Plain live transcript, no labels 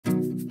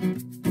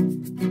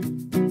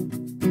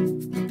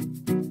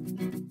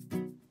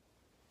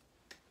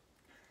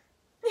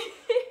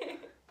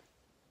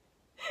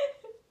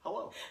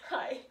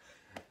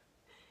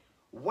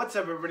What's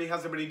up, everybody?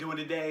 How's everybody doing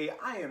today?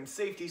 I am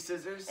Safety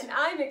Scissors. And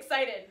I'm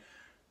excited.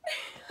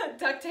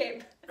 Duct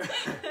tape.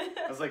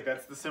 I was like,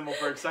 that's the symbol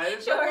for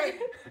excited? Sure.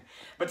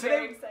 But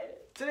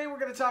today we're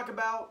going to talk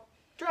about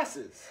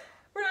dresses.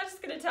 We're not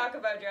just going to talk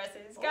about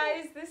dresses. Oh.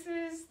 Guys, this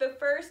is the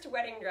first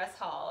wedding dress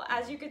haul,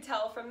 as you could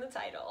tell from the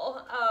title.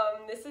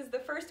 This is the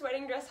first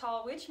wedding dress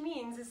haul, which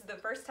means this is the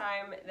first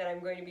time that I'm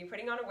going to be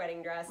putting on a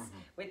wedding dress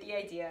with the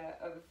idea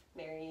of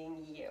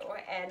marrying you.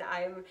 And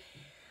I'm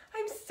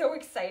so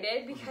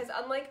excited because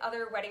unlike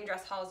other wedding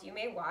dress hauls you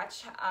may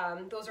watch,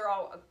 those are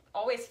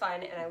always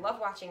fun and I love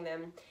watching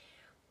them.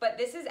 But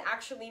this is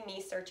actually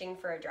me searching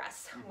for a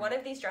dress. One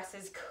of these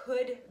dresses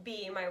could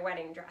be my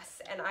wedding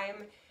dress, and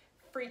I'm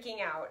freaking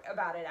out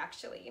about it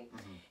actually.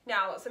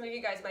 Now, some of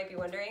you guys might be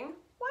wondering,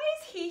 why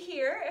is he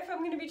here if I'm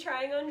going to be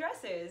trying on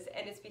dresses?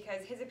 And it's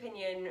because his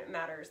opinion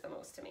matters the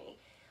most to me.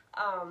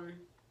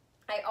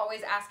 I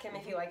always ask him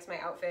if he likes my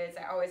outfits.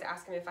 I always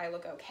ask him if I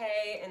look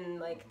okay. And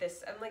like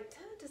this, I'm like,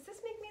 does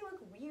this make me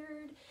look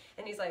weird?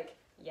 And he's like,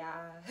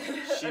 yeah.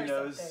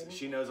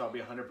 She knows I'll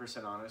be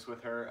 100% honest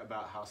with her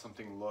about how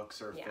something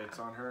looks or fits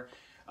on her.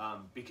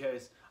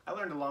 Because I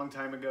learned a long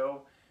time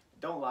ago,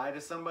 don't lie to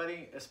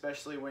somebody,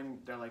 especially when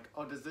they're like,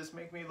 oh, does this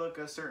make me look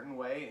a certain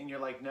way? And you're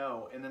like,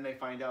 no. And then they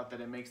find out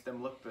that it makes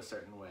them look a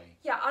certain way.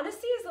 Yeah,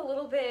 honesty is a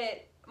little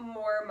bit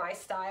more my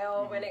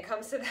style when it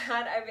comes to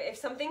that. If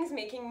something's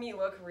making me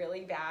look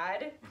really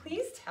bad,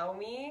 please tell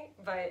me,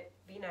 but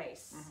be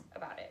nice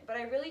about it. But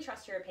I really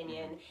trust your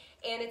opinion.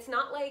 And it's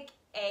not like,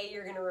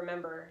 you're gonna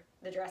remember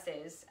the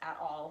dresses at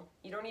all.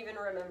 You don't even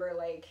remember,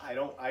 like...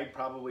 I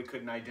probably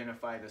couldn't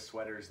identify the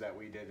sweaters that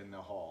we did in the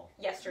haul.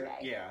 Yesterday.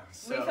 Yeah.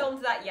 So, we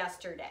filmed that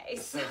yesterday,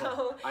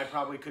 so... I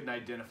probably couldn't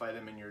identify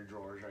them in your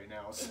drawers right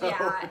now, so...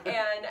 Yeah,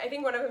 and I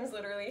think one of them's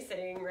literally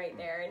sitting right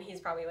there, and he's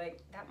probably like,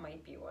 that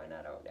might be one,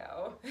 I don't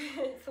know.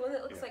 It's the one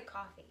that looks like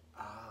coffee.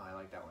 Ah, I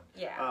like that one.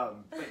 Yeah.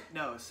 But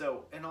no,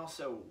 so, and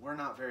also, we're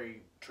not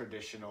very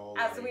traditional.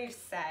 As we've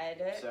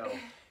said. So...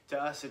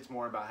 To us, it's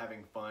more about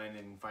having fun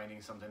and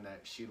finding something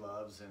that she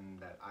loves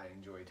and that I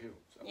enjoy too.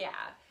 So. Yeah.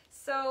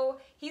 So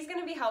he's going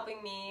to be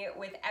helping me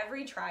with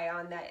every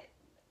try-on that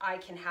I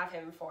can have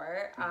him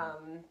for.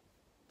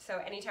 So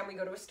anytime we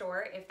go to a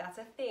store, if that's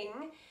a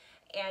thing,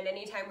 and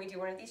anytime we do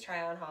one of these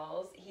try-on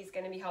hauls, he's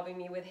going to be helping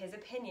me with his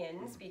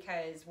opinions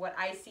because what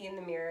I see in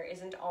the mirror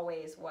isn't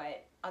always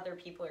what other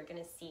people are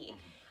going to see.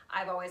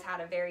 I've always had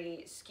a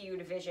very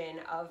skewed vision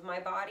of my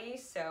body,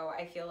 so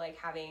I feel like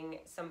having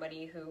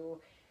somebody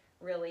who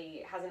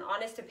really has an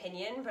honest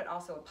opinion, but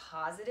also a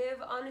positive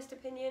honest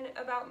opinion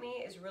about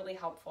me is really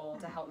helpful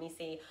to help me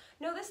see,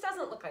 no, this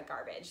doesn't look like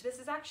garbage. This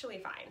is actually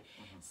fine.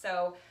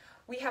 So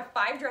we have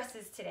 5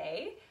 dresses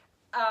today.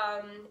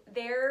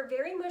 They're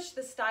very much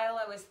the style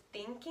I was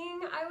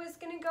thinking I was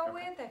gonna go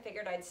with. I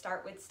figured I'd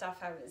start with stuff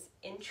I was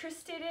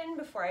interested in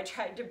before I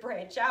tried to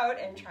branch out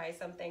and try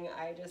something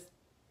I just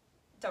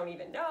don't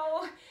even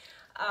know.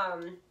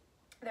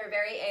 They're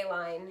very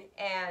A-line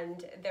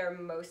and they're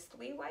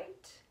mostly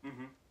white.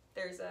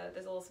 There's a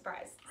little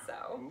surprise.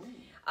 So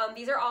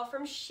these are all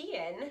from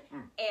Shein,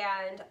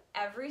 and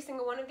every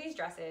single one of these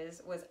dresses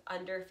was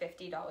under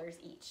 $50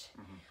 each.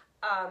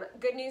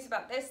 Good news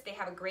about this, they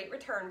have a great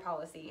return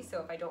policy, so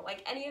if I don't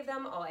like any of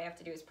them, all I have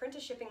to do is print a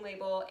shipping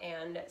label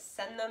and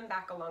send them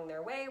back along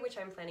their way, which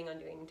I'm planning on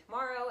doing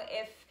tomorrow.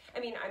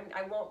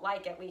 I won't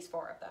like at least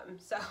 4 of them.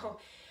 So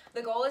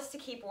the goal is to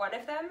keep one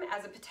of them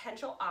as a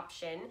potential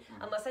option,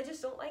 unless I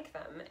just don't like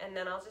them, and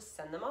then I'll just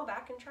send them all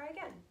back and try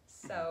again.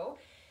 So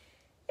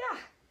yeah,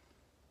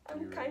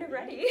 I'm kind of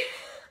ready.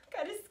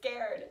 Kind of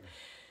scared.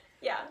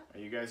 Yeah. Are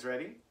you guys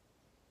ready?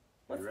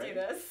 Let's do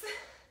this.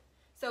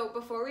 So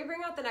before we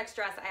bring out the next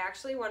dress, I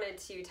actually wanted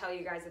to tell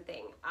you guys a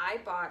thing. I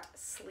bought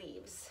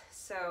sleeves.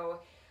 So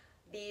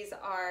these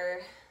are,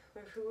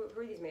 who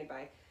are these made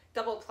by?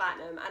 Double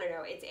Platinum. I don't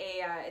know.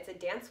 It's a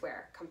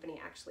dancewear company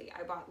actually.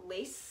 I bought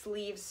lace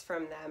sleeves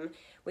from them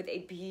with a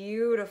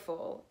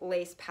beautiful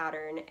lace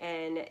pattern,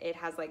 and it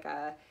has like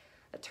a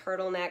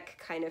turtleneck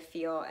kind of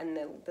feel, and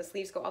the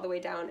sleeves go all the way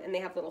down, and they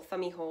have little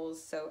thummy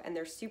holes, and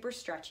they're super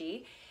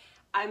stretchy.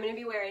 I'm going to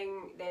be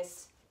wearing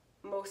this,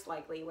 most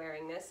likely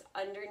wearing this,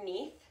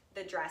 underneath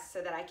the dress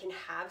so that I can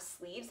have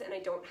sleeves and I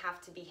don't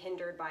have to be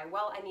hindered by,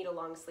 well, I need a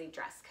long sleeve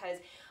dress, because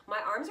my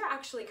arms are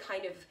actually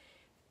kind of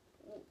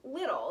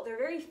little. They're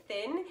very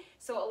thin,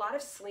 so a lot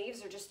of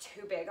sleeves are just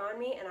too big on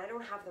me, and I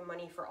don't have the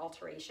money for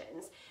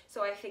alterations.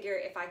 So I figure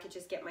if I could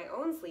just get my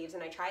own sleeves,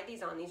 and I tried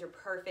these on, these are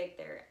perfect,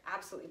 they're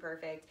absolutely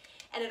perfect,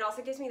 and it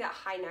also gives me that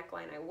high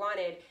neckline I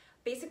wanted.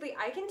 Basically,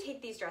 I can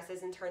take these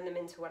dresses and turn them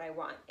into what I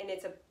want, and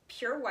it's a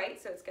pure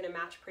white, so it's going to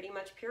match pretty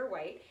much pure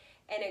white,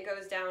 and it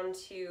goes down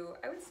to,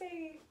 I would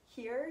say,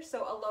 here.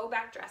 So a low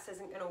back dress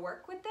isn't going to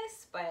work with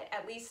this, but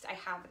at least I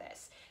have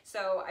this.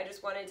 So I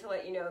just wanted to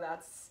let you know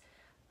that's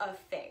a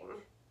thing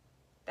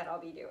that I'll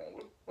be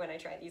doing when I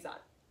try these on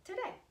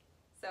today.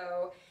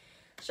 So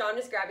Sean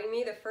is grabbing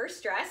me the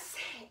first dress,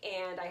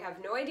 and I have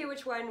no idea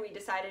which one we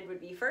decided would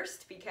be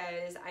first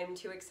because I'm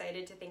too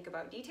excited to think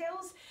about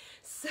details.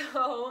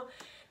 So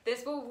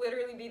This will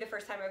literally be the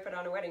first time I put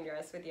on a wedding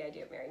dress with the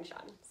idea of marrying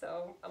Sean.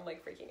 So I'm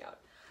like freaking out.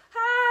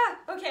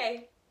 Ah!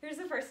 Okay, here's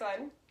the first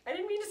one. I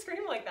didn't mean to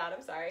scream like that,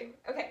 I'm sorry.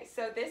 Okay,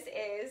 so this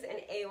is an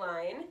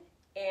A-line,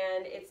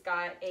 and it's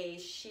got a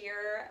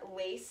sheer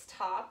lace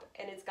top,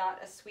 and it's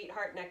got a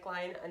sweetheart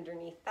neckline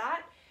underneath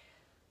that.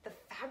 The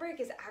fabric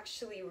is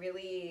actually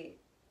really,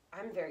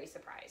 I'm very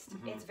surprised.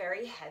 It's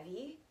very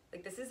heavy.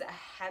 Like, this is a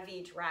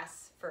heavy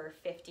dress for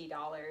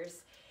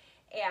 $50.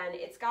 And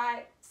it's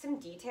got some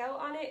detail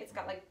on it. It's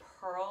got like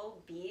pearl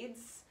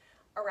beads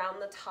around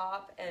the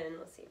top, and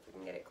let's see if we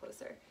can get it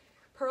closer.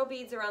 Pearl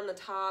beads around the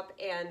top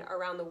and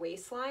around the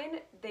waistline.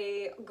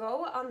 They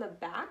go on the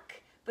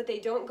back, but they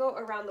don't go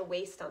around the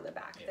waist on the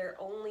back. Yeah. They're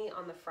only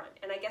on the front.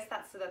 And I guess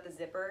that's so that the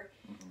zipper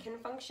can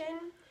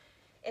function.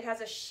 It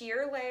has a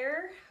sheer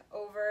layer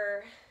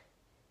over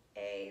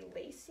a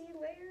lacy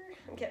layer.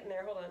 I'm getting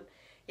there, hold on.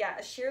 Yeah,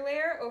 a sheer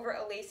layer over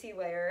a lacy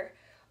layer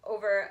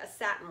over a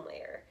satin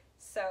layer.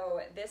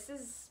 So this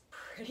is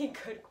pretty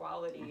good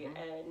quality,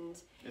 and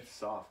it's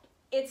soft.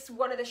 It's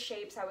one of the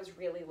shapes I was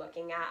really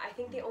looking at. I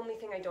think the only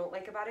thing I don't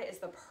like about it is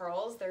the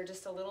pearls. They're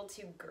just a little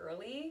too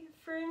girly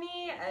for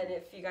me. And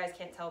if you guys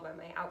can't tell by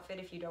my outfit,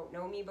 if you don't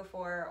know me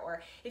before,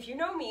 or if you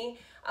know me,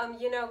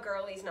 you know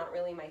girly's not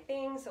really my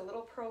thing. So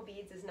little pearl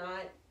beads is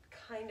not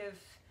kind of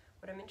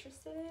what I'm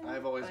interested in.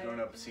 I've always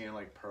grown up seeing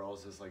like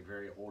pearls as like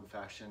very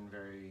old-fashioned,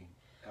 very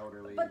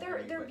elderly. But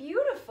they're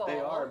beautiful. They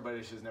are, but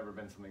it's just never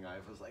been something I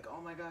was like, oh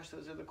my gosh,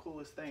 those are the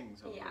coolest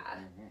things. Yeah.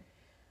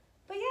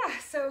 But yeah,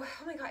 so,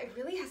 oh my god, it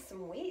really has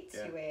some weight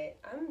to it.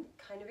 I'm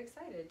kind of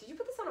excited. Did you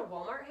put this on a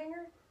Walmart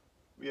hanger?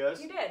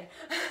 Yes. You did.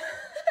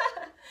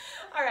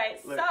 All right,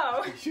 look,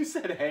 so. You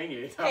said hang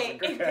it. Hey,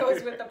 it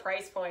goes with the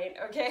price point,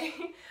 okay?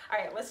 All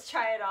right, let's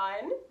try it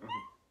on.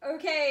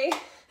 Okay,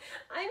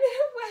 I'm in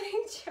a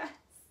wedding dress.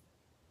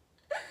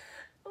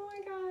 Oh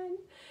my god.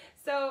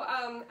 So,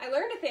 I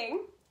learned a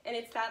thing, and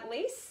it's that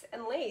lace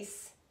and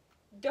lace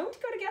don't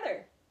go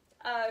together.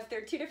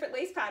 They're two different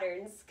lace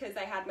patterns, because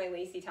I had my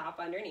lacy top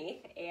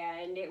underneath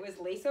and it was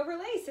lace over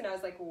lace, and I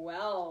was like,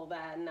 well,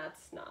 then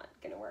that's not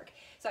gonna work.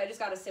 So I just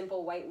got a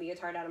simple white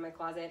leotard out of my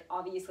closet.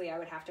 Obviously I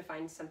would have to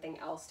find something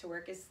else to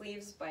work as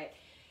sleeves, but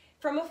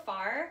from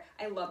afar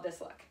I love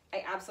this look.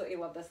 I absolutely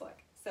love this look.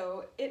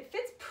 So it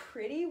fits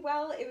pretty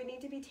well. It would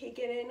need to be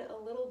taken in a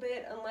little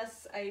bit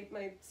unless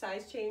my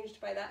size changed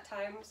by that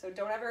time, so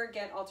don't ever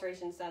get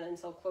alterations done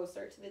until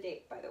closer to the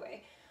date, by the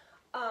way.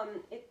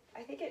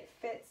 I think it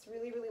fits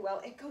really, really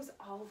well. It goes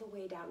all the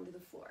way down to the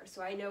floor.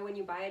 So I know when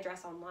you buy a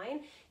dress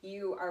online,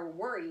 you are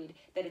worried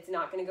that it's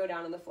not going to go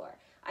down on the floor.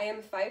 I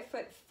am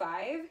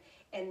 5'5"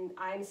 and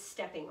I'm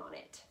stepping on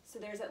it. So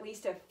there's at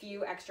least a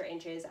few extra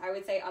inches. I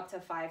would say up to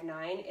 5'9",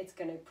 it's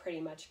going to pretty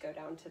much go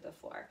down to the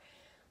floor.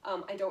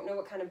 I don't know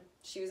what kind of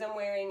shoes I'm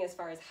wearing as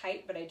far as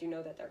height, but I do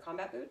know that they're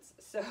combat boots.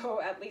 So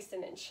at least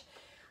an inch.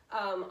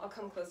 I'll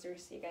come closer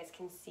so you guys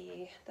can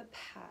see the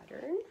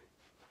pattern.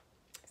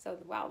 So,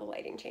 wow, the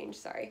lighting changed,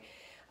 sorry.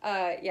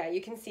 Yeah,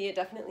 you can see it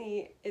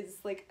definitely is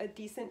like a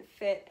decent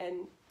fit,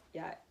 and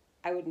yeah,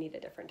 I would need a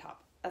different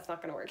top. That's not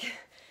gonna work.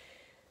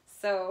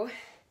 So,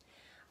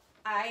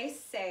 I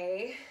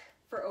say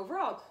for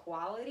overall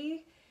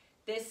quality,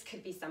 this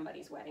could be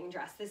somebody's wedding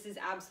dress. This is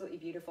absolutely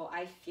beautiful.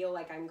 I feel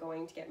like I'm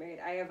going to get married.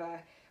 I have a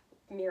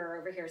mirror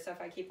over here, so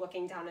if I keep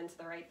looking down and to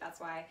the right,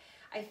 that's why.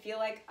 I feel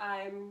like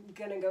I'm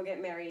gonna go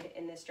get married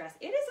in this dress.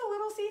 It is a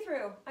little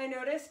see-through, I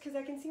noticed, because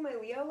I can see my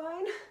Leo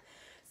line.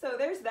 So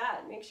there's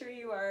that. Make sure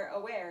you are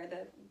aware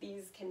that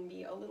these can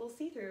be a little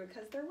see-through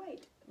because they're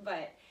white.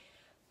 But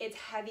it's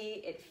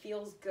heavy, it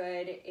feels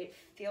good, it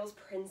feels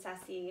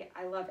princessy.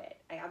 I love it.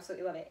 I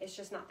absolutely love it. It's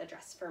just not the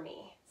dress for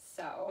me.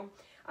 So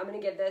I'm gonna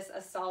give this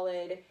a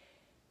solid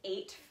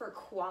 8 for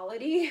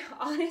quality,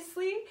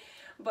 honestly.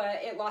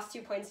 But it lost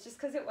 2 points just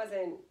because it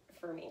wasn't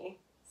for me.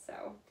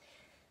 So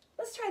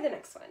let's try the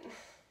next one.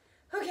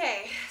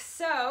 Okay,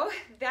 so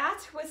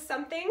that was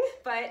something,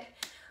 but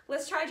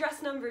let's try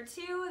dress number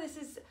 2. This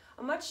is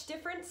a much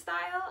different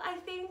style, I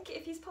think,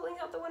 if he's pulling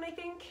out the one I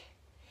think.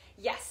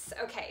 Yes,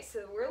 okay,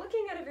 so we're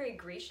looking at a very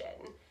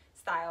Grecian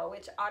style,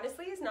 which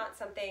honestly is not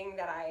something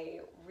that I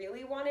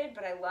really wanted,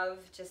 but I love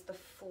just the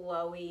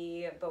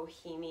flowy,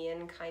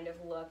 bohemian kind of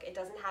look. It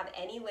doesn't have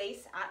any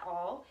lace at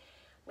all.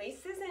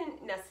 Lace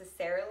isn't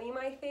necessarily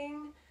my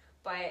thing,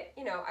 but,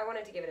 you know, I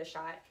wanted to give it a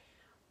shot.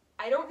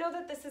 I don't know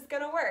that this is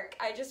gonna work.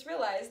 I just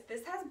realized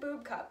this has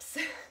boob cups.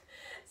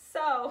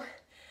 So,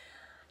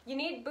 you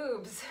need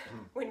boobs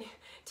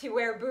to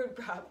wear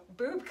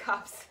boob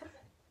cups.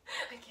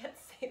 I can't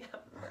say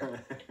that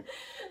word.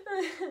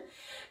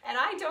 And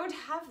I don't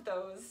have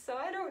those, so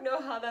I don't know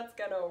how that's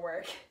gonna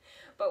work.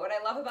 But what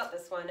I love about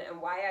this one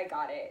and why I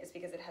got it is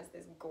because it has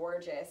this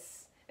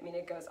gorgeous, I mean,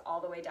 it goes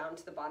all the way down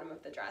to the bottom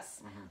of the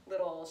dress,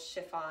 little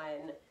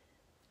chiffon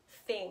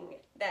thing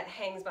that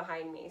hangs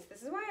behind me. So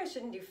this is why I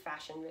shouldn't do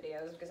fashion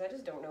videos, because I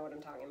just don't know what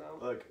I'm talking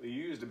about. Look, you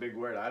used a big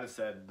word. I'd have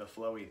said the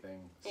flowy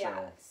thing. So.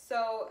 Yeah,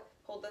 so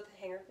hold the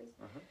hanger, please.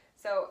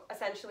 So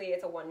essentially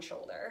it's a one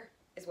shoulder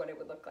is what it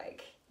would look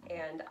like.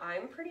 And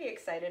I'm pretty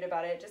excited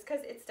about it just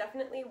because it's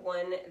definitely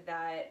one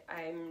that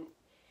I'm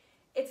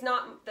it's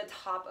not the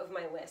top of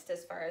my list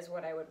as far as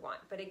what I would want.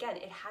 But again,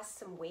 it has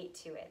some weight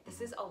to it. This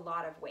is a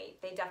lot of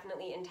weight. They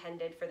definitely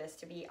intended for this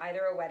to be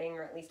either a wedding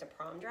or at least a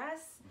prom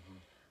dress.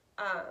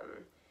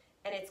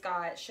 And it's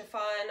got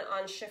chiffon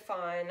on,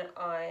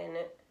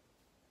 I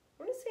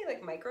want to say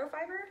like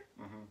microfiber.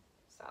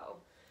 So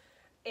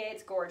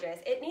it's gorgeous.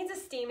 It needs a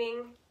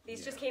steaming.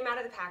 These just came out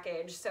of the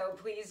package, so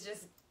please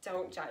just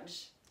don't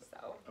judge.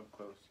 So up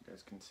close, you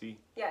guys can see.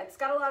 Yeah, it's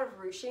got a lot of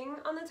ruching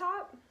on the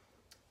top.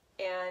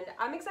 And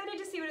I'm excited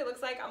to see what it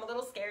looks like. I'm a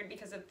little scared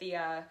because of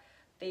the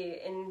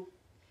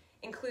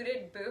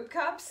included boob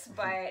cups,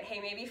 but hey,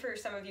 maybe for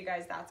some of you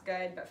guys that's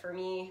good, but for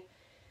me,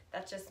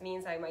 that just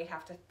means I might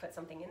have to put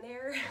something in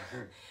there.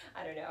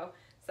 I don't know.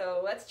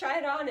 So let's try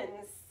it on and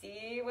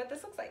see what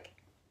this looks like.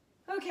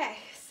 Okay,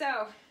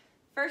 so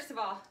first of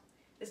all,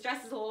 this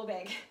dress is a little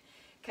big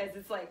because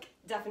it's like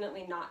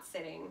definitely not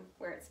sitting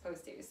where it's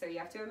supposed to. So you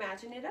have to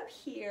imagine it up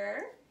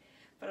here,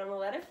 but I'm gonna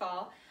let it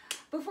fall.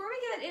 Before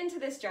we get into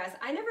this dress,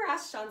 I never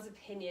asked Sean's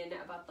opinion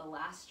about the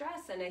last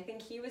dress, and I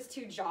think he was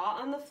too jaw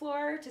on the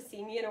floor to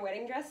see me in a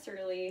wedding dress to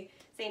really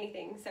say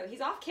anything. So he's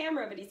off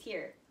camera, but he's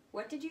here.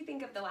 What did you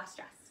think of the last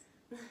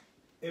dress?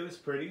 It was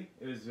pretty.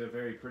 It was a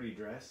very pretty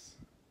dress.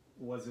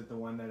 Was it the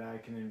one that I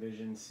can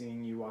envision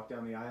seeing you walk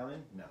down the aisle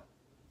in? No,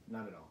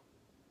 not at all.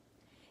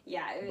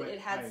 Yeah, it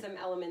had some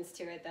elements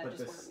to it that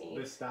just weren't me.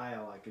 The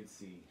style I could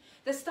see.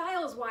 The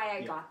style is why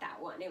I got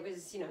that one. It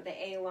was, you know,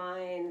 the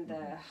A-line,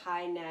 the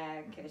high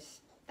neck.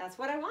 That's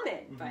what I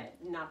wanted, but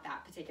not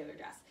that particular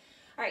dress.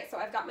 All right, so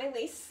I've got my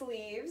lace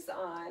sleeves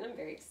on. I'm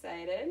very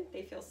excited.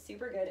 They feel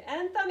super good.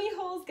 And thummy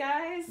holes,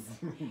 guys.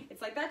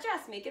 It's like that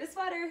dress. Make it a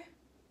sweater,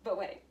 but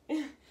wedding.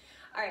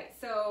 All right,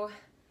 so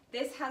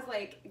this has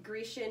like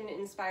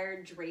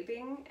Grecian-inspired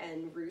draping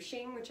and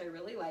ruching, which I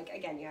really like.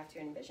 Again, you have to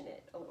envision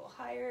it a little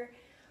higher.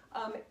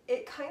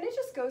 It kind of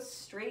just goes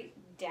straight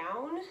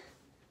down,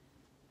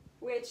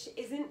 which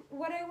isn't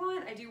what I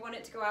want. I do want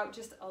it to go out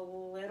just a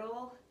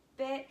little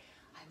bit.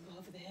 I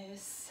love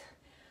this.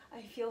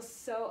 I feel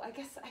so, I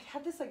guess I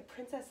had this like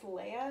Princess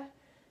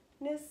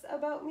Leia-ness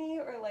about me,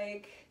 or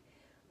like,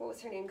 what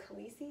was her name,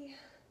 Khaleesi?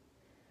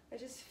 I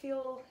just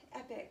feel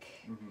epic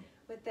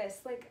with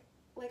this, like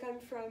I'm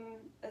from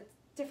a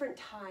different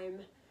time,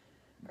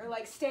 or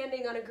like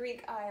standing on a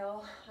Greek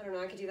Isle. I don't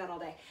know, I could do that all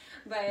day.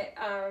 But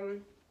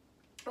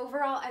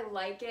overall, I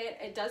like it.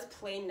 It does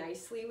play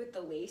nicely with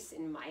the lace,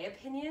 in my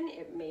opinion.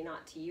 It may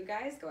not to you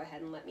guys. Go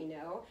ahead and let me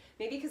know.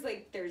 Maybe because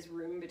like there's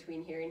room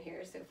between here and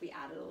here, so if we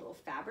added a little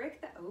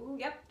fabric,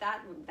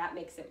 that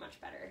makes it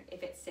much better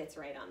if it sits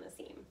right on the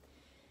seam.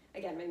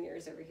 Again, my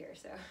mirror's over here,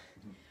 so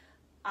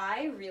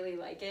I really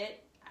like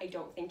it. I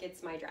don't think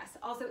it's my dress.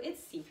 Also,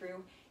 it's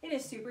see-through. It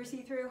is super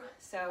see-through,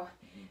 so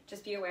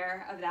just be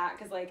aware of that,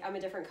 because like I'm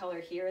a different color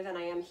here than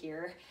I am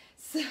here.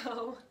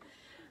 So,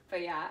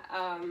 but yeah,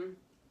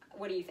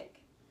 what do you think?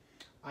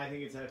 I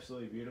think it's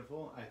absolutely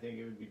beautiful. I think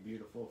it would be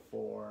beautiful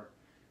for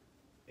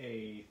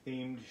a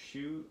themed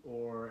shoot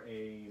or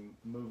a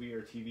movie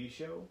or TV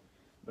show.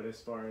 But as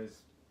far as,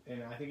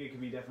 and I think it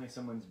could be definitely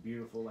someone's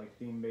beautiful like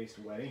theme-based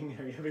wedding.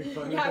 Are you having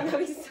fun? Yeah, I'm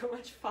having so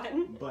much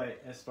fun. But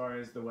as far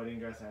as the wedding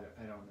dress,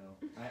 I don't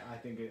know. I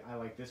think I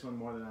like this one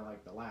more than I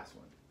like the last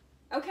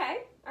one.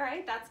 Okay, all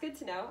right, that's good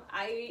to know.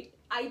 I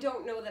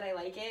don't know that I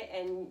like it,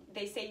 and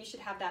they say you should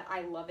have that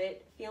I love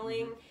it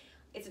feeling.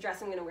 It's a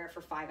dress I'm going to wear for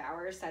 5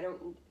 hours, so I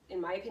don't,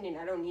 in my opinion,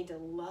 I don't need to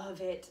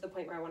love it to the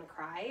point where I want to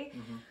cry.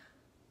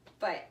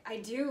 But I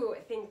do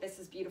think this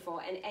is beautiful,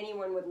 and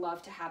anyone would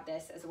love to have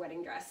this as a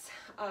wedding dress.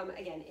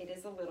 Again, it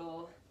is a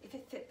little, if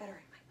it fit better,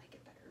 I might like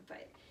it better,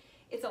 but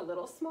it's a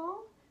little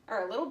small,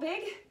 or a little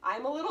big.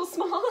 I'm a little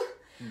small.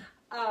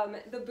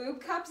 The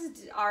boob cups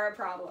are a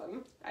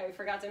problem. I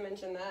forgot to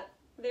mention that.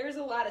 There's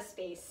a lot of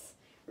space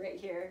right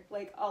here,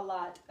 like a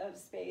lot of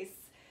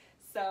space.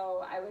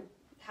 So I would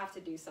have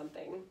to do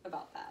something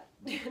about that.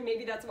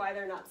 Maybe that's why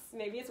they're not,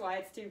 maybe it's why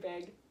it's too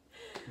big.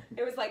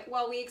 It was like,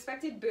 well, we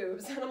expected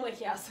boobs, and I'm like,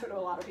 yeah, so do a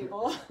lot of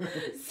people.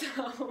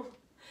 So,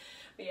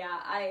 but yeah,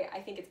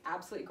 I think it's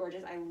absolutely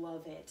gorgeous. I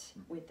love it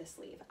with the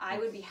sleeve. I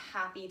would be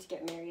happy to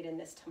get married in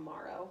this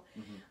tomorrow,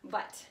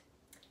 but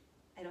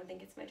I don't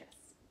think it's my dress.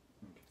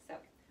 So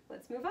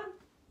let's move on.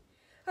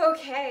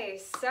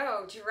 Okay,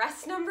 so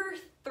dress number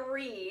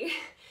 3.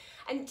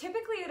 And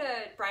typically at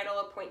a bridal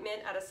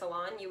appointment at a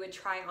salon, you would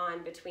try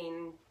on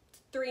between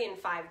 3 and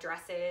 5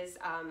 dresses.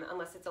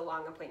 Unless it's a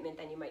long appointment,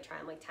 then you might try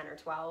on like 10 or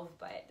 12.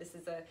 But this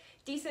is a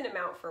decent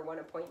amount for one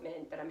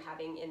appointment that I'm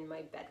having in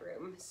my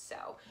bedroom.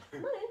 So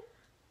come on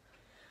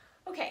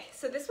in. Okay,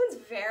 so this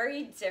one's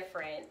very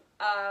different.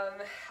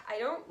 I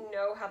don't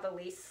know how the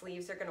lace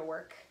sleeves are going to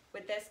work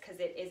with this because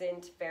it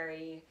isn't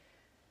very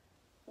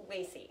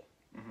lacy.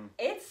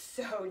 It's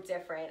so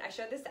different. I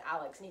showed this to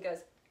Alex and he goes,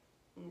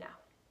 no.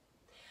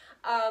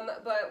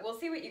 But we'll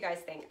see what you guys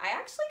think. I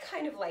actually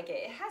kind of like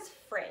it. It has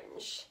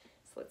fringe.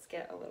 So let's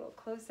get a little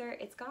closer.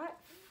 It's got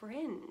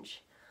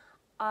fringe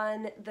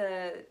on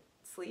the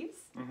sleeves.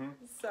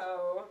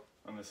 So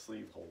on the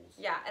sleeve holes.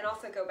 Yeah, and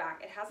also go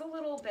back. It has a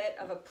little bit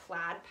of a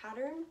plaid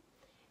pattern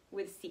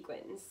with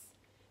sequins.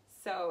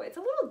 So it's a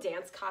little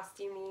dance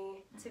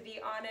costumey, to be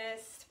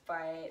honest,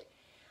 but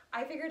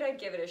I figured I'd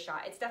give it a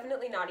shot. It's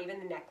definitely not even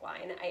the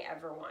neckline I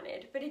ever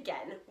wanted, but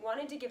again,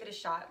 wanted to give it a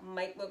shot.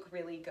 Might look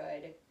really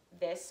good,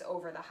 this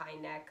over the high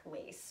neck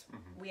lace.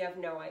 We have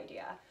no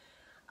idea.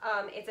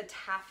 It's a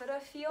taffeta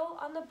feel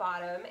on the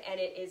bottom, and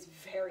it is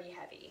very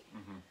heavy.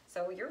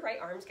 So your right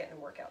arm's getting a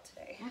workout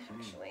today,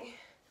 actually.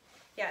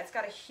 Yeah, it's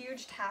got a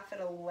huge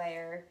taffeta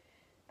layer.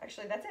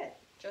 Actually, that's it.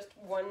 Just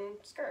one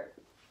skirt.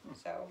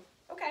 So,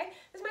 okay,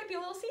 this might be a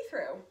little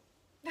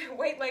see-through.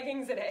 White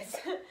leggings it is.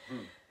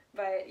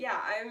 But yeah,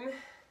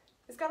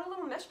 it's got a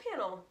little mesh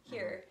panel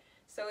here.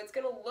 So it's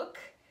gonna look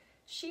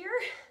sheer,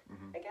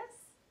 I guess.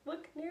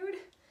 Look nude.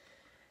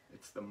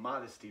 It's the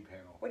modesty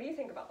panel. What do you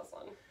think about this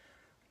one?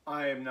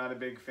 I am not a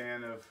big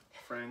fan of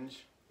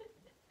fringe,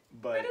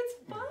 but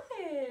it's fun.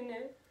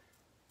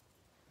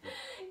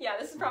 Yeah,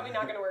 this is probably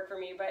not gonna work for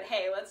me, but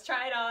hey, let's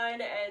try it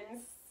on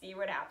and see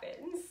what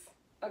happens.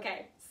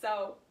 Okay,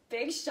 so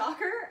big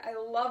shocker, I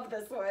love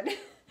this one.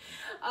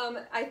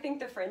 I think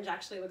the fringe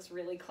actually looks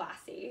really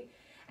classy.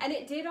 And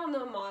it did on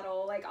the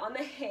model, like on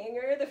the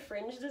hanger, the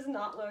fringe does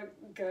not look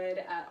good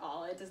at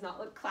all. It does not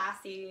look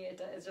classy, it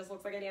just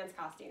looks like a dance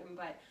costume,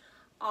 but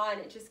on,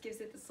 it just gives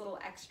it this little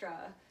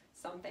extra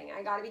something.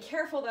 I gotta be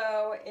careful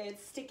though,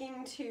 it's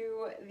sticking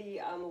to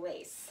the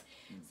lace,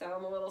 so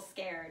I'm a little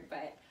scared,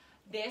 but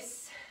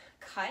this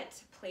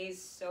cut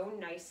plays so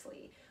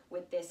nicely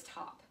with this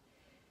top.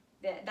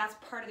 That's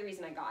part of the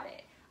reason I got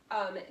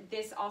it.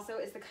 This also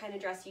is the kind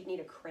of dress you'd need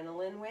a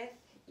crinoline with,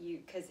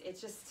 because it's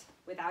just,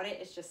 without it,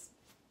 it's just,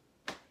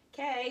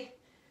 okay,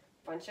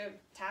 bunch of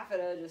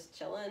taffeta just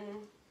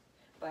chilling.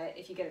 But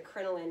if you get a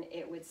crinoline,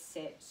 it would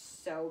sit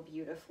so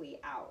beautifully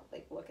out.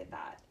 Like, look at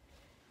that.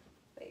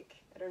 Like,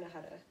 I don't know how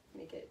to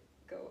make it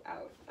go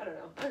out. I don't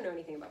know. I don't know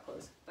anything about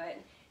clothes. But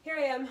here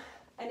I am,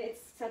 and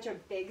it's such a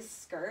big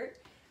skirt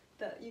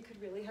that you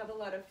could really have a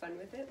lot of fun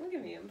with it. Look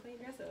at me, I'm playing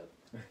dress up.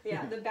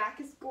 Yeah, the back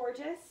is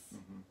gorgeous.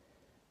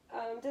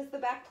 Does the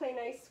back play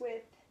nice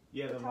with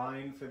the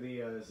line for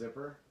the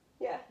zipper?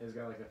 Yeah. It's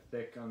got like a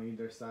thick on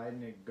either side,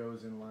 and it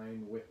goes in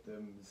line with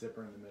the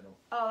zipper in the middle.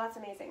 Oh, that's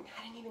amazing.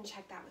 I didn't even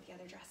check that with the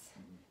other dress.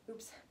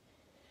 Oops.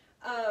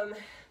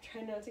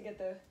 Trying not to get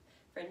the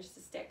fringe to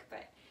stick,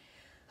 but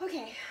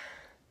okay.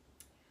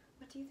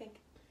 What do you think?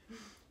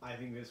 I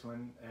think this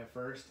one, at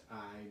first,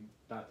 I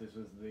thought this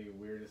was the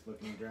weirdest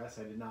looking dress.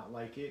 I did not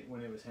like it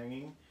when it was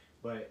hanging,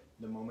 but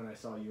the moment I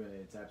saw you in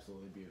it, it's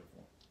absolutely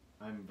beautiful.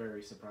 I'm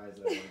very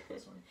surprised that I like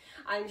this one.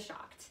 I'm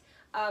shocked.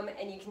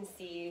 And you can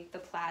see the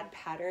plaid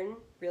pattern,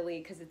 really,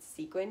 because it's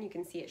sequin, you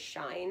can see it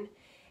shine,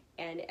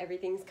 and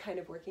everything's kind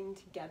of working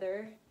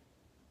together.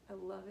 I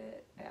love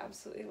it. I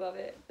absolutely love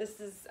it.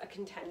 This is a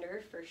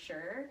contender for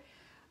sure.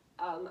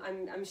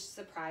 I'm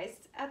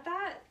surprised at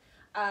that.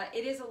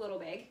 It is a little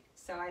big,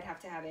 so I'd have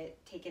to have it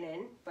taken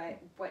in, but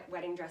what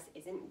wedding dress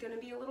isn't going to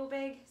be a little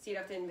big, so you'd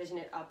have to envision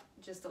it up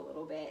just a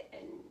little bit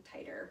and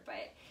tighter,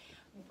 but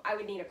I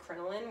would need a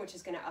crinoline, which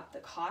is going to up the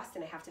cost,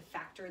 and I have to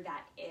factor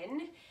that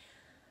in.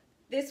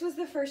 This was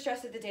the first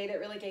dress of the day that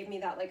really gave me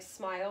that like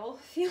smile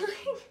feeling.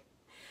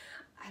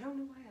 I don't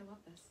know why I love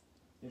this.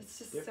 It's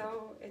just different.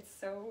 It's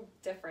so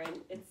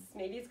different.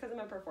 Maybe it's because I'm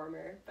a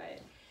performer,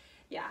 but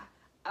yeah,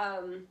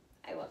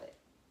 I love it.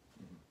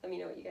 Let me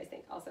know what you guys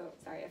think. Also,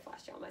 sorry I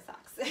flashed you all my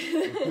socks.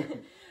 I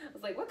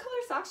was like, what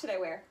color socks should I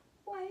wear?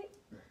 White.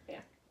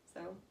 Yeah, so,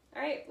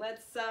 all right,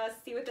 let's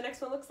see what the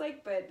next one looks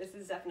like, but this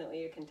is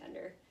definitely a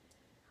contender.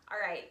 All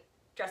right,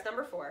 dress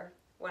number 4,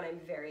 one I'm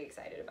very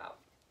excited about.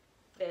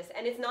 This,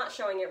 and it's not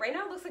showing it right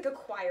now. It looks like a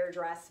choir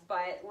dress,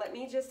 but let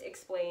me just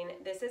explain.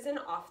 This is an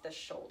off the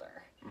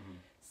shoulder.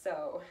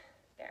 So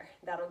there,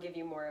 that'll give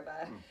you more of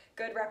a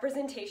good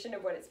representation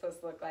of what it's supposed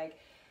to look like.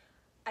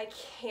 I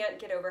can't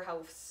get over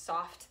how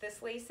soft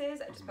this lace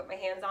is. I just put my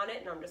hands on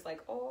it and I'm just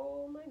like,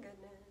 oh my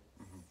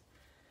goodness.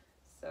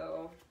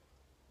 So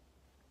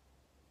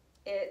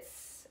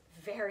it's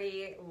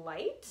very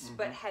light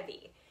but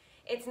heavy.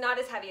 It's not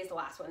as heavy as the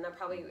last one. That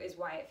probably is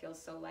why it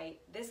feels so light.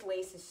 This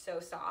lace is so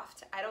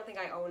soft. I don't think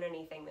I own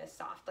anything this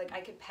soft. Like, I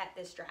could pet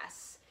this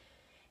dress.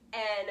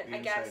 And the I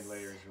guess... The inside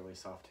layer is really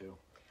soft, too.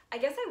 I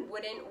guess I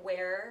wouldn't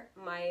wear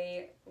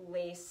my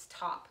lace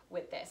top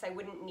with this. I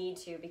wouldn't need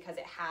to because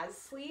it has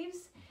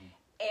sleeves.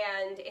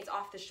 And it's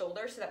off the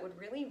shoulder, so that would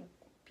really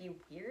be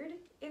weird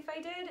if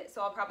I did.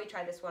 So I'll probably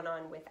try this one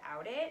on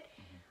without it.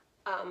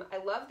 I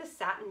love the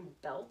satin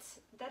belt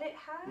that it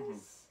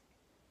has.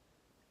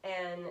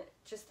 And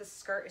just the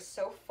skirt is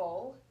so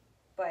full,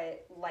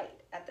 but light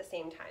at the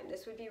same time.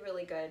 This would be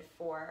really good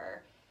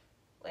for,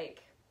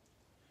 like,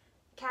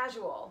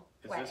 casual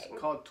wedding. Is this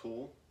called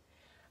tulle?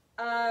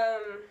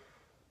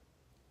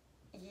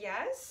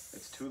 Yes.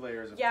 It's 2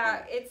 layers of tulle.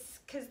 tulle. It's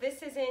because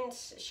this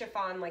isn't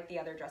chiffon like the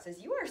other dresses.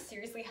 You are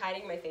seriously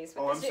hiding my face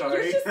with this. I'm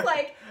sorry. You're just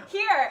like,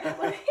 here.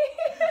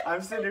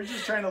 I'm sitting there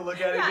just trying to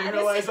look at it. Didn't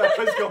realize I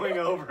was going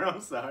over.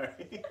 I'm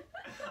sorry.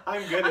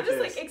 I'm good at this.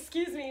 I'm just like,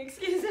 excuse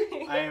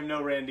me. I am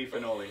no Randy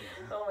Finoli.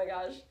 Oh my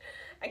gosh.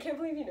 I can't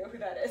believe you know who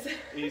that is.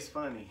 He's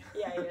funny.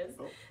 Yeah, he is.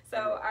 So,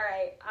 all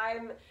right.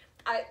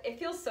 It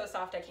feels so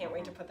soft, I can't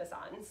wait to put this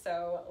on,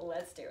 so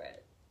let's do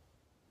it.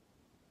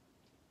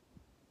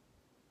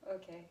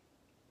 Okay.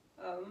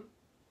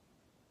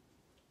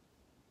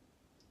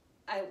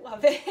 I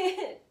love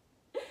it.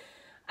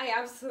 I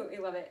absolutely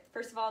love it.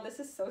 First of all, this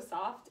is so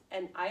soft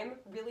and I'm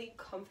really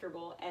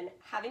comfortable, and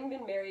having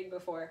been married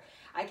before,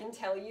 I can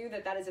tell you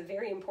that that is a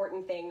very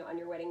important thing on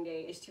your wedding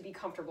day, is to be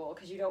comfortable,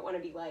 because you don't want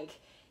to be like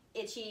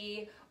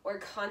itchy or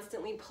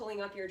constantly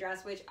pulling up your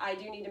dress, which I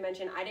do need to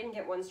mention, I didn't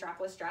get one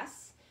strapless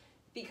dress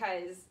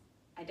because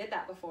I did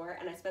that before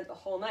and I spent the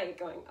whole night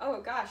going,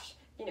 oh gosh,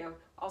 you know,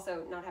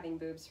 also not having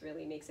boobs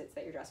really makes it so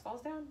that your dress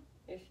falls down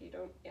if you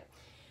don't, yeah.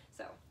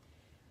 So,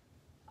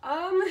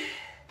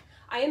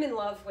 I am in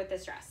love with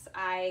this dress.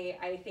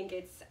 I think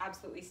it's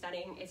absolutely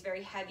stunning. It's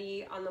very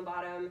heavy on the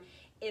bottom.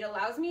 It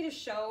allows me to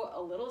show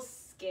a little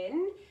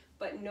skin,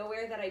 but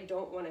nowhere that I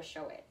don't want to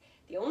show it.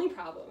 The only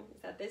problem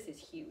is that this is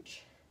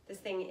huge. This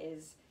thing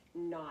is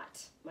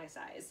not my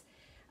size.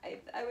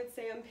 I would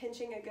say I'm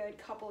pinching a good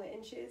couple of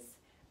inches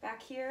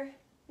back here.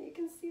 You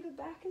can see the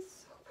back is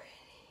so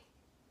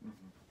pretty.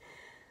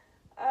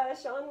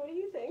 Sean, what do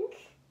you think?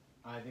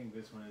 I think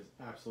this one is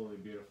absolutely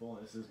beautiful.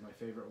 This is my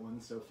favorite one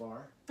so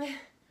far.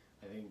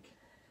 I think,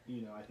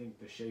 you know, I think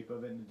the shape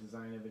of it and the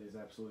design of it is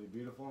absolutely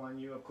beautiful on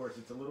you. Of course,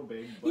 it's a little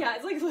big. But yeah,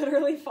 it's like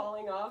literally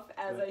falling off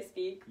as I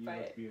speak. You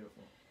look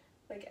beautiful.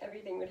 Like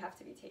everything would have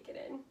to be taken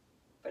in.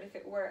 But if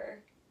it were...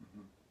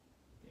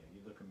 Yeah,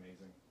 you look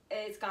amazing.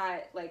 It's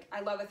got, like,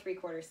 I love a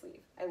 3/4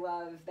 sleeve. I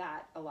love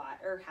that a lot.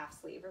 Or half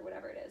sleeve or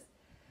whatever it is.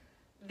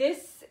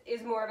 This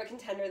is more of a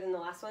contender than the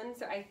last one,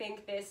 so I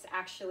think this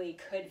actually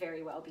could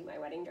very well be my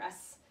wedding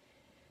dress,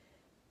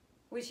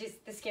 which is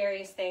the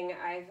scariest thing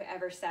I've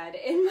ever said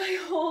in my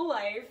whole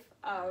life,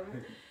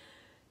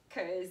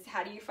 because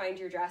how do you find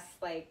your dress,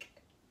 like,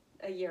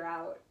 a year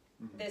out?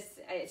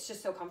 It's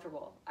just so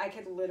comfortable. I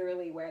could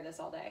literally wear this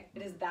all day.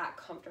 It is that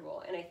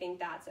comfortable, and I think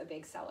that's a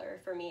big seller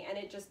for me, and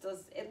it just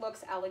does, it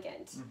looks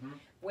elegant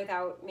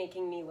without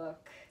making me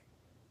look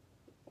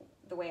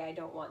the way I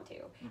don't want to.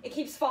 It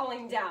keeps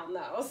falling down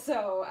though,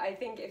 so I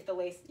think if the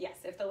lace, yes,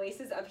 if the lace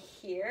is up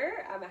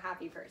here, I'm a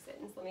happy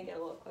person. So let me get a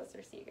little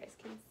closer so you guys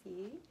can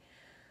see.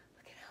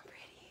 Look at how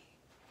pretty.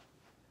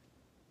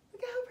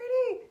 Look at how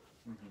pretty.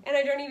 And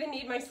I don't even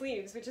need my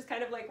sleeves, which is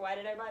kind of like, why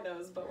did I buy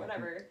those? But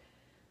whatever.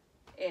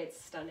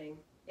 It's stunning.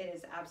 It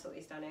is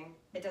absolutely stunning.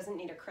 It doesn't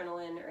need a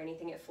crinoline or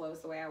anything. It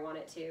flows the way I want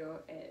it to.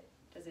 It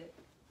does it.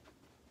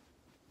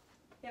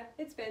 Yeah,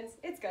 it spins.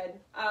 It's good.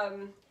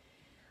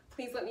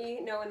 Please let me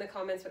know in the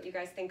comments what you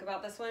guys think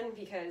about this one,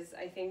 because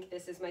I think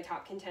this is my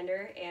top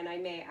contender and I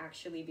may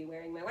actually be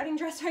wearing my wedding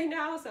dress right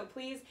now. So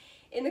please,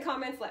 in the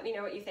comments, let me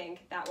know what you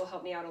think. That will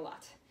help me out a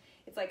lot.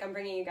 It's like I'm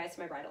bringing you guys to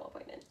my bridal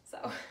appointment.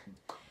 So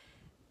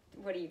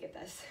what do you get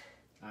this?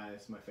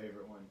 It's my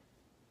favorite one.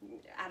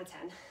 Out of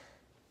 10.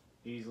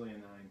 Easily a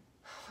 9.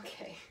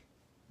 Okay.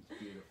 It's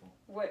beautiful.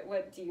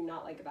 What do you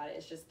not like about it?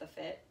 It's just the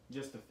fit?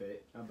 Just the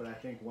fit. But I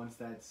think once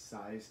that's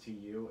sized to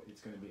you,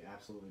 it's going to be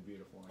absolutely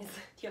beautiful.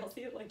 Do y'all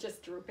see it like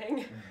just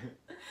drooping?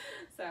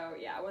 So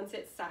yeah, once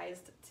it's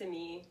sized to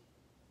me.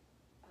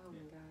 Oh my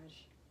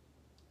gosh.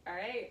 All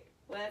right,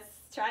 let's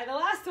try the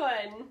last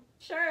one.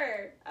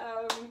 Sure.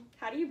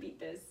 How do you beat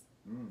this?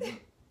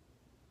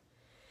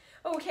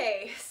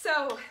 Okay,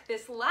 so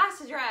this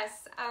last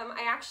dress,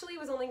 I actually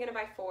was only going to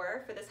buy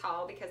 4 for this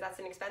haul because that's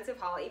an expensive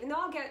haul, even though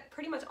I'll get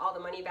pretty much all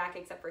the money back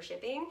except for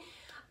shipping.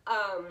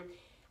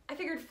 I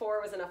figured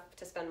 4 was enough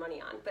to spend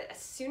money on, but as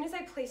soon as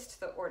I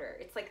placed the order,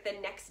 it's like the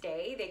next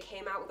day they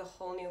came out with a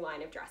whole new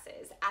line of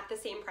dresses at the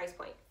same price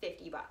point,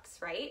 $50,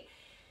 right?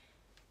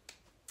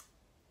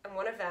 And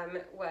one of them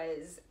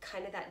was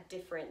kind of that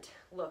different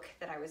look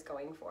that I was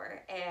going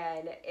for,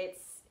 and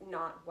it's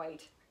not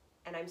white.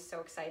 And I'm so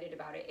excited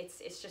about it.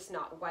 It's just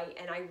not white,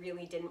 and I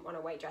really didn't want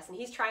a white dress. And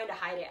he's trying to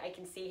hide it. I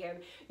can see him.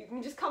 You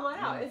can just come on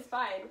out. It's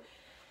fine.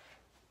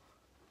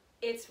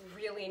 It's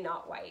really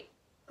not white.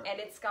 And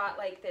it's got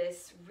like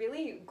this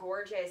really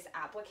gorgeous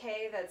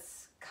applique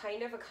that's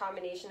kind of a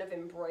combination of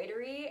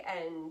embroidery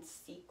and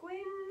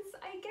sequins,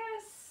 I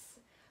guess.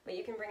 But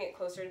you can bring it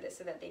closer to this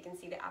so that they can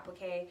see the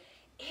applique.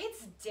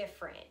 It's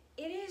different.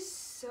 It is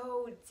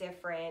so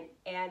different,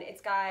 and it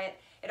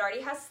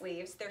already has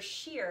sleeves. They're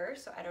sheer,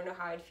 so I don't know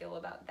how I'd feel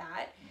about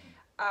that.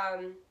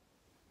 And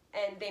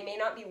they may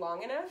not be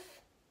long enough,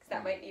 because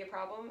that might be a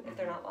problem if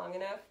they're not long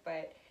enough,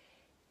 but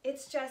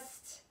it's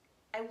just,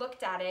 I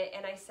looked at it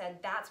and I said,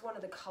 that's one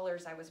of the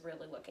colors I was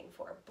really looking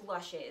for.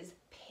 Blushes,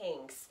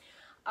 pinks.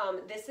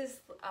 This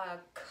is a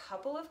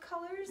couple of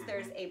colors.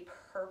 There's a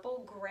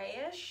purple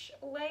grayish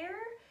layer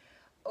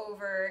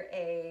over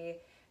a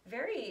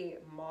very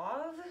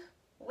mauve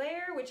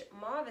layer, which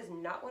mauve is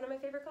not one of my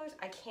favorite colors.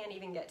 I can't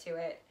even get to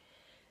it.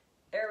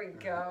 There we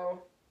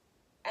go.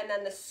 And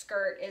then the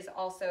skirt is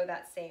also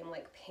that same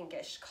like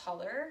pinkish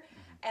color.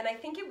 And I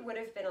think it would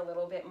have been a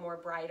little bit more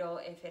bridal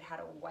if it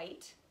had a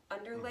white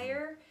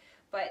underlayer.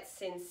 But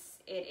since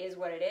it is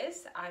what it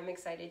is, I'm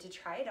excited to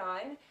try it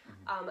on.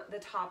 The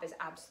top is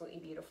absolutely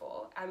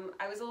beautiful.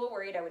 I was a little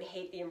worried I would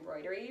hate the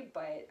embroidery,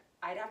 but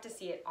I'd have to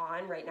see it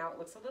on. Right now it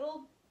looks a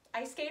little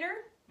ice skater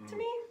to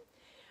me,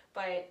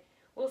 but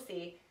we'll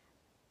see.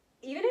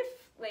 Even if,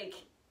 like,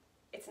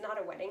 it's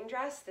not a wedding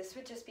dress, this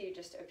would just be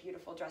just a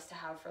beautiful dress to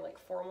have for, like,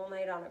 formal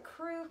night on a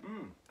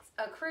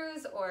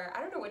cruise, or I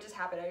don't know what just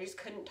happened. I just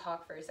couldn't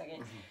talk for a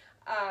second.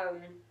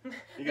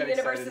 The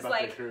universe is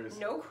like,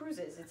 no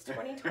cruises, it's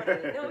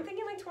 2020. No, I'm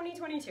thinking like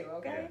 2022,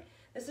 okay? Yeah.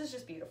 This is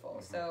just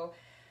beautiful. So,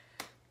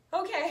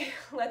 okay,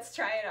 let's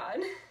try it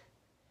on.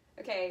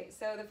 Okay,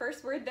 so the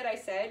first word that I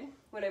said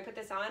when I put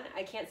this on,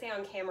 I can't say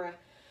on camera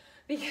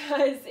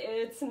because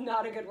it's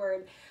not a good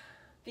word,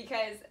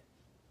 because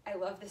I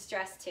love this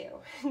dress too.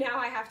 Now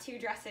I have two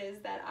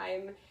dresses that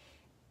I'm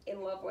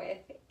in love with,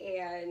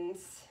 and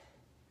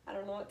I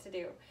don't know what to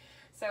do.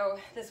 So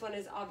this one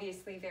is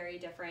obviously very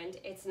different.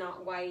 It's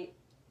not white,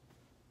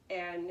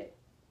 and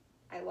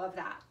I love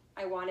that.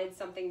 I wanted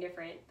something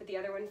different, but the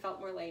other one felt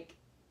more like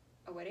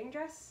a wedding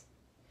dress.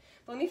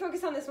 But let me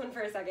focus on this one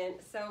for a second.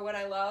 So what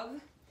I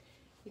love,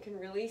 you can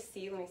really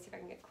see, let me see if I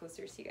can get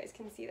closer so you guys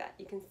can see that.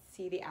 You can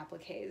see the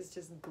appliques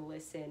just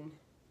glisten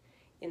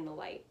in the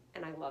light,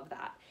 and I love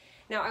that.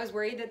 Now, I was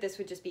worried that this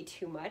would just be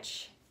too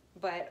much,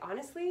 but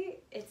honestly,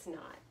 it's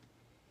not.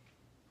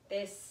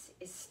 This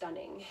is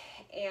stunning,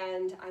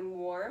 and I'm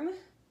warm,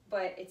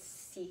 but it's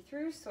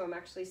see-through, so I'm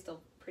actually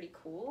still pretty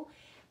cool.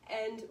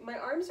 And my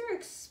arms are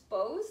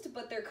exposed,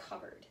 but they're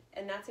covered,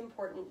 and that's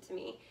important to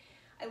me.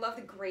 I love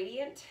the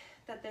gradient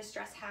that this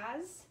dress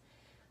has.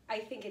 I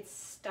think it's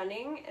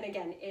stunning, and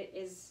again, it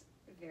is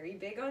very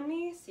big on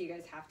me, so you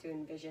guys have to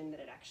envision that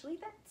it actually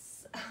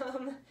fits.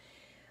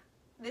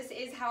 This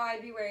is how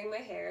I'd be wearing my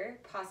hair,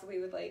 possibly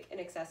with like an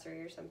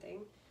accessory or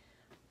something.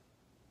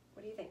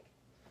 What do you think?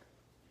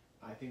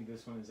 I think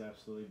this one is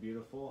absolutely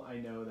beautiful. I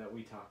know that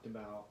we talked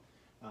about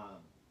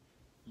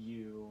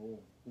you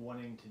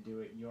wanting to do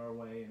it your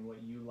way and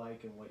what you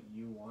like and what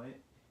you want,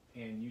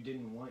 and you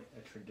didn't want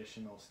a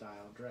traditional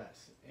style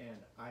dress, and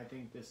I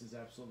think this is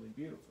absolutely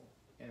beautiful.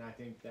 And I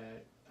think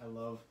that I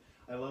love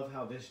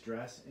how this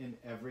dress in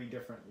every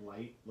different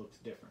light looks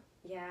different.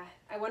 Yeah,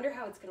 I wonder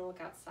how it's gonna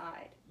look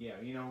outside. Yeah,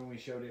 you know, when we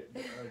showed it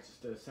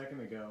just a second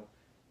ago,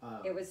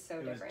 it was so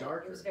different. Was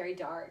darker. It was very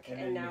dark,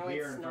 and now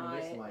here it's in not.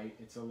 From this light,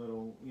 it's a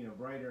little, you know,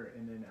 brighter,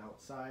 and then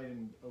outside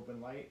and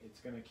open light, it's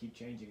gonna keep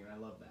changing, and I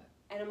love that.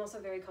 And I'm also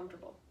very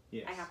comfortable.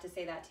 Yes. I have to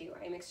say that too.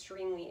 I am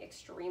extremely,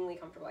 extremely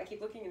comfortable. I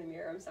keep looking in the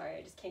mirror. I'm sorry,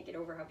 I just can't get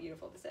over how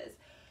beautiful this is.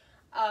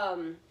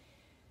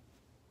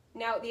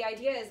 Now, the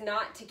idea is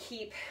not to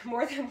keep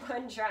more than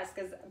one dress,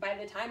 because by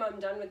the time I'm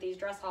done with these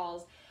dress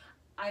hauls,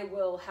 I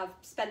will have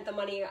spent the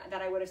money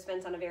that I would have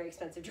spent on a very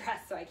expensive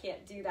dress, so I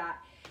can't do that.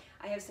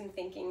 I have some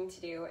thinking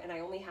to do, and I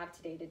only have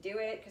today to do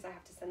it because I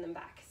have to send them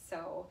back.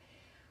 So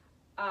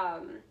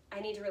I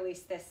need to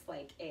release this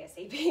like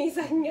ASAP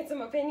so I can get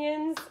some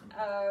opinions.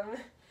 So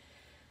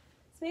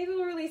maybe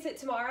we'll release it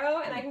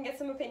tomorrow, and I can get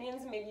some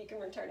opinions, and maybe you can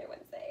return it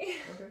Wednesday.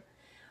 Okay.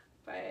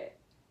 But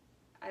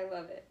I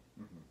love it.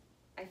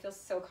 I feel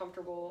so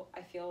comfortable.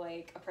 I feel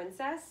like a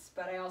princess,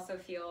 but I also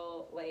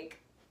feel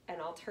like an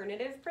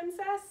alternative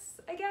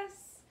princess, I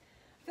guess.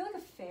 I feel like a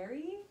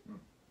fairy,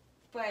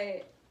 but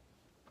I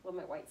love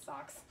my white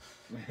socks.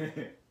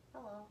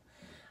 Hello.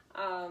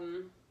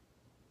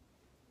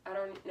 I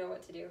don't know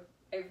what to do.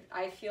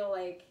 I feel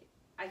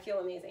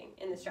amazing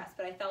in this dress,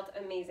 but I felt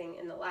amazing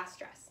in the last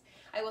dress.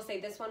 I will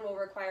say this one will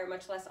require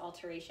much less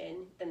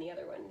alteration than the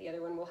other one. The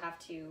other one will have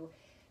to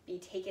be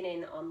taken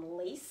in on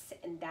lace,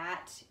 and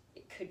that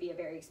it could be a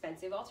very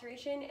expensive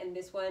alteration, and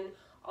this one,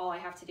 all I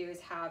have to do is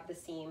have the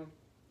seam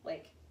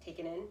like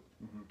taken in,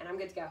 and I'm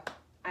good to go.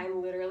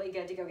 I'm literally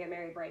good to go get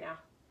married right now.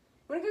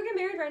 Want to go get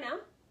married right now?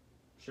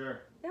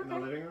 Sure. Okay. In the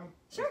living room?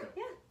 Sure,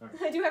 yeah.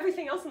 Okay. I do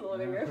everything else in the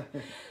living room.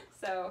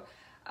 So,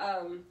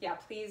 yeah,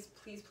 please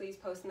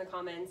post in the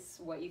comments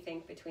what you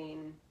think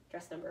between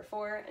dress number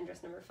 4 and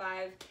dress number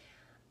 5.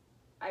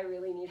 I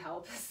really need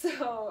help.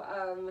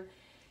 So,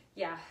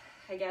 yeah,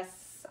 I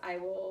guess I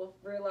will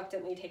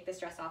reluctantly take this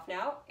dress off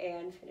now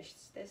and finish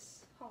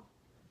this haul.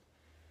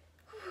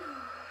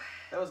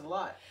 That was a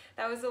lot.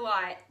 That was a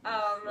lot.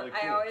 Really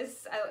cool.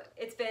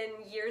 It's been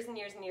years and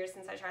years and years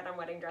since I tried on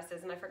wedding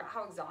dresses, and I forgot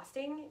how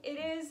exhausting it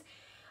is.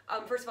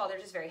 First of all, they're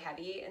just very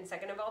heavy, and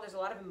second of all, there's a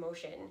lot of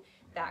emotion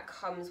that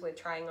comes with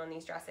trying on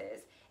these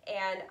dresses.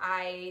 And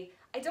I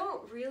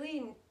don't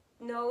really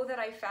know that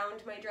I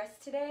found my dress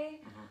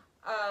today.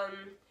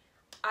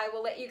 I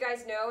will let you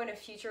guys know in a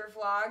future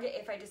vlog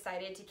if I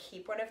decided to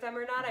keep one of them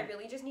or not. I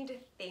really just need to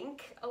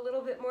think a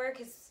little bit more,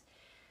 because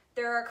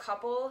there are a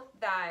couple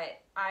that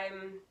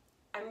I'm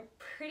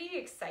pretty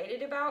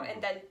excited about,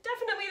 and then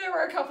definitely there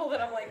were a couple that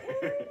I'm like,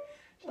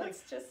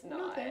 let's just not.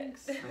 No,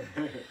 thanks.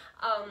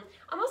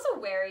 I'm also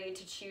wary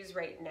to choose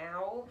right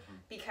now,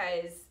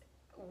 because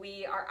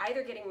we are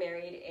either getting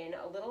married in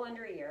a little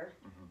under a year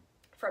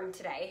from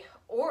today,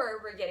 or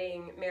we're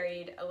getting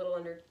married a little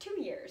under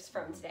 2 years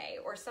from today,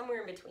 or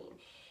somewhere in between.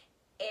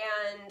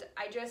 And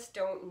I just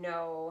don't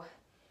know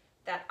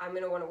that I'm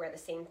going to want to wear the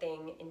same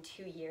thing in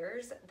 2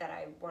 years that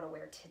I want to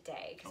wear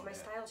today, because my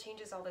style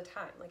changes all the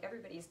time, like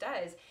everybody's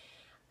does.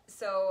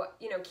 So,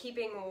 you know,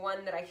 keeping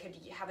one that I could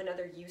have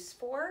another use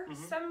for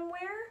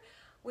somewhere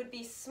would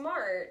be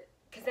smart,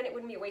 because then it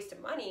wouldn't be a waste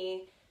of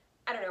money.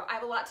 I don't know, I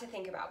have a lot to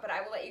think about, but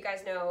I will let you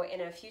guys know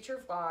in a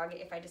future vlog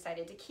if I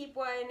decided to keep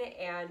one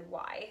and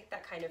why,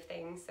 that kind of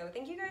thing. So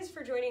thank you guys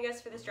for joining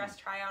us for this dress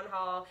try-on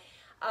haul.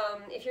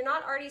 If you're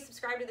not already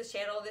subscribed to this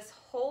channel, this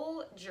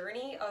whole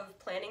journey of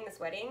planning this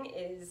wedding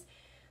is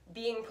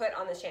being put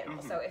on this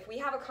channel. So if we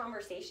have a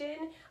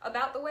conversation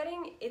about the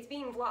wedding, it's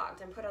being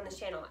vlogged and put on this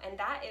channel. And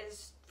that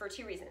is for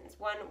 2 reasons.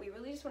 One, we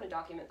really just want to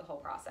document the whole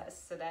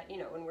process so that, you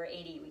know, when we're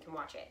 80, we can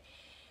watch it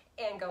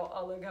and go,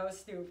 oh, look how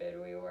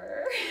stupid we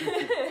were.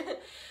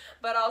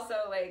 But also,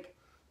 like,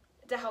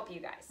 to help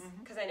you guys.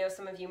 Because I know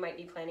some of you might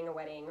be planning a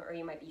wedding, or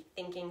you might be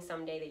thinking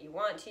someday that you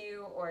want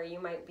to, or you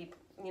might be,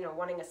 you know,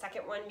 wanting a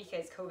second one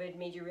because COVID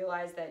made you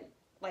realize that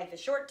life is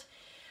short.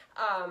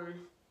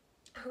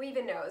 Who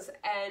even knows?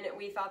 And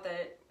we thought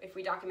that if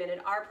we documented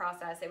our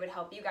process, it would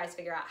help you guys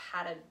figure out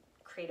how to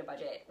create a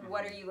budget.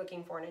 What are you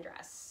looking for in a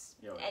dress?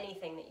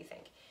 Anything that you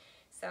think.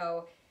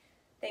 So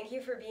thank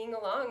you for being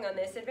along on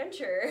this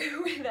adventure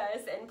with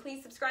us. And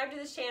please subscribe to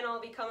this channel,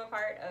 become a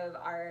part of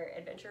our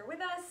adventure with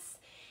us,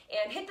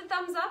 and hit the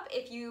thumbs up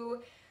if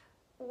you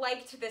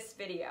liked this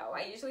video.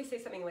 I usually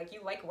say something like,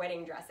 you like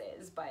wedding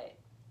dresses, but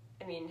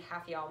I mean,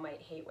 half y'all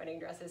might hate wedding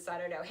dresses, so I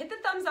don't know. Hit the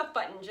thumbs up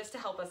button just to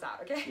help us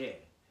out, okay? Yeah.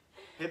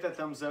 Hit the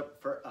thumbs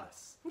up for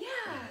us.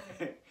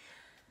 Yeah.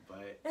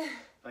 But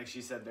like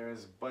she said,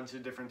 there's a bunch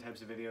of different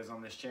types of videos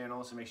on this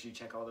channel, so make sure you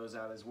check all those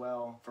out as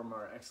well, from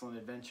our excellent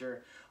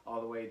adventure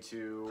all the way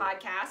to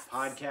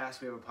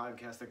podcasts. We have a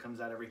podcast that comes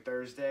out every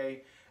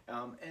Thursday.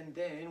 And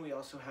then we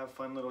also have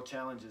fun little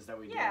challenges that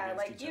we do. Yeah,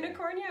 like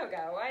unicorn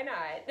yoga. Why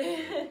not?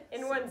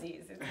 In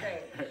onesies. It's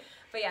great.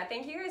 But yeah,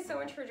 thank you guys so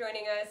much for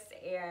joining us,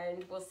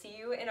 and we'll see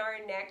you in our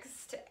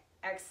next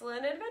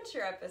excellent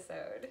adventure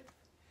episode.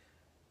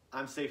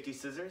 I'm Safety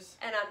Scissors.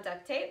 And I'm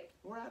Duct Tape.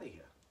 We're out of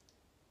here.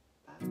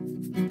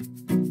 Bye.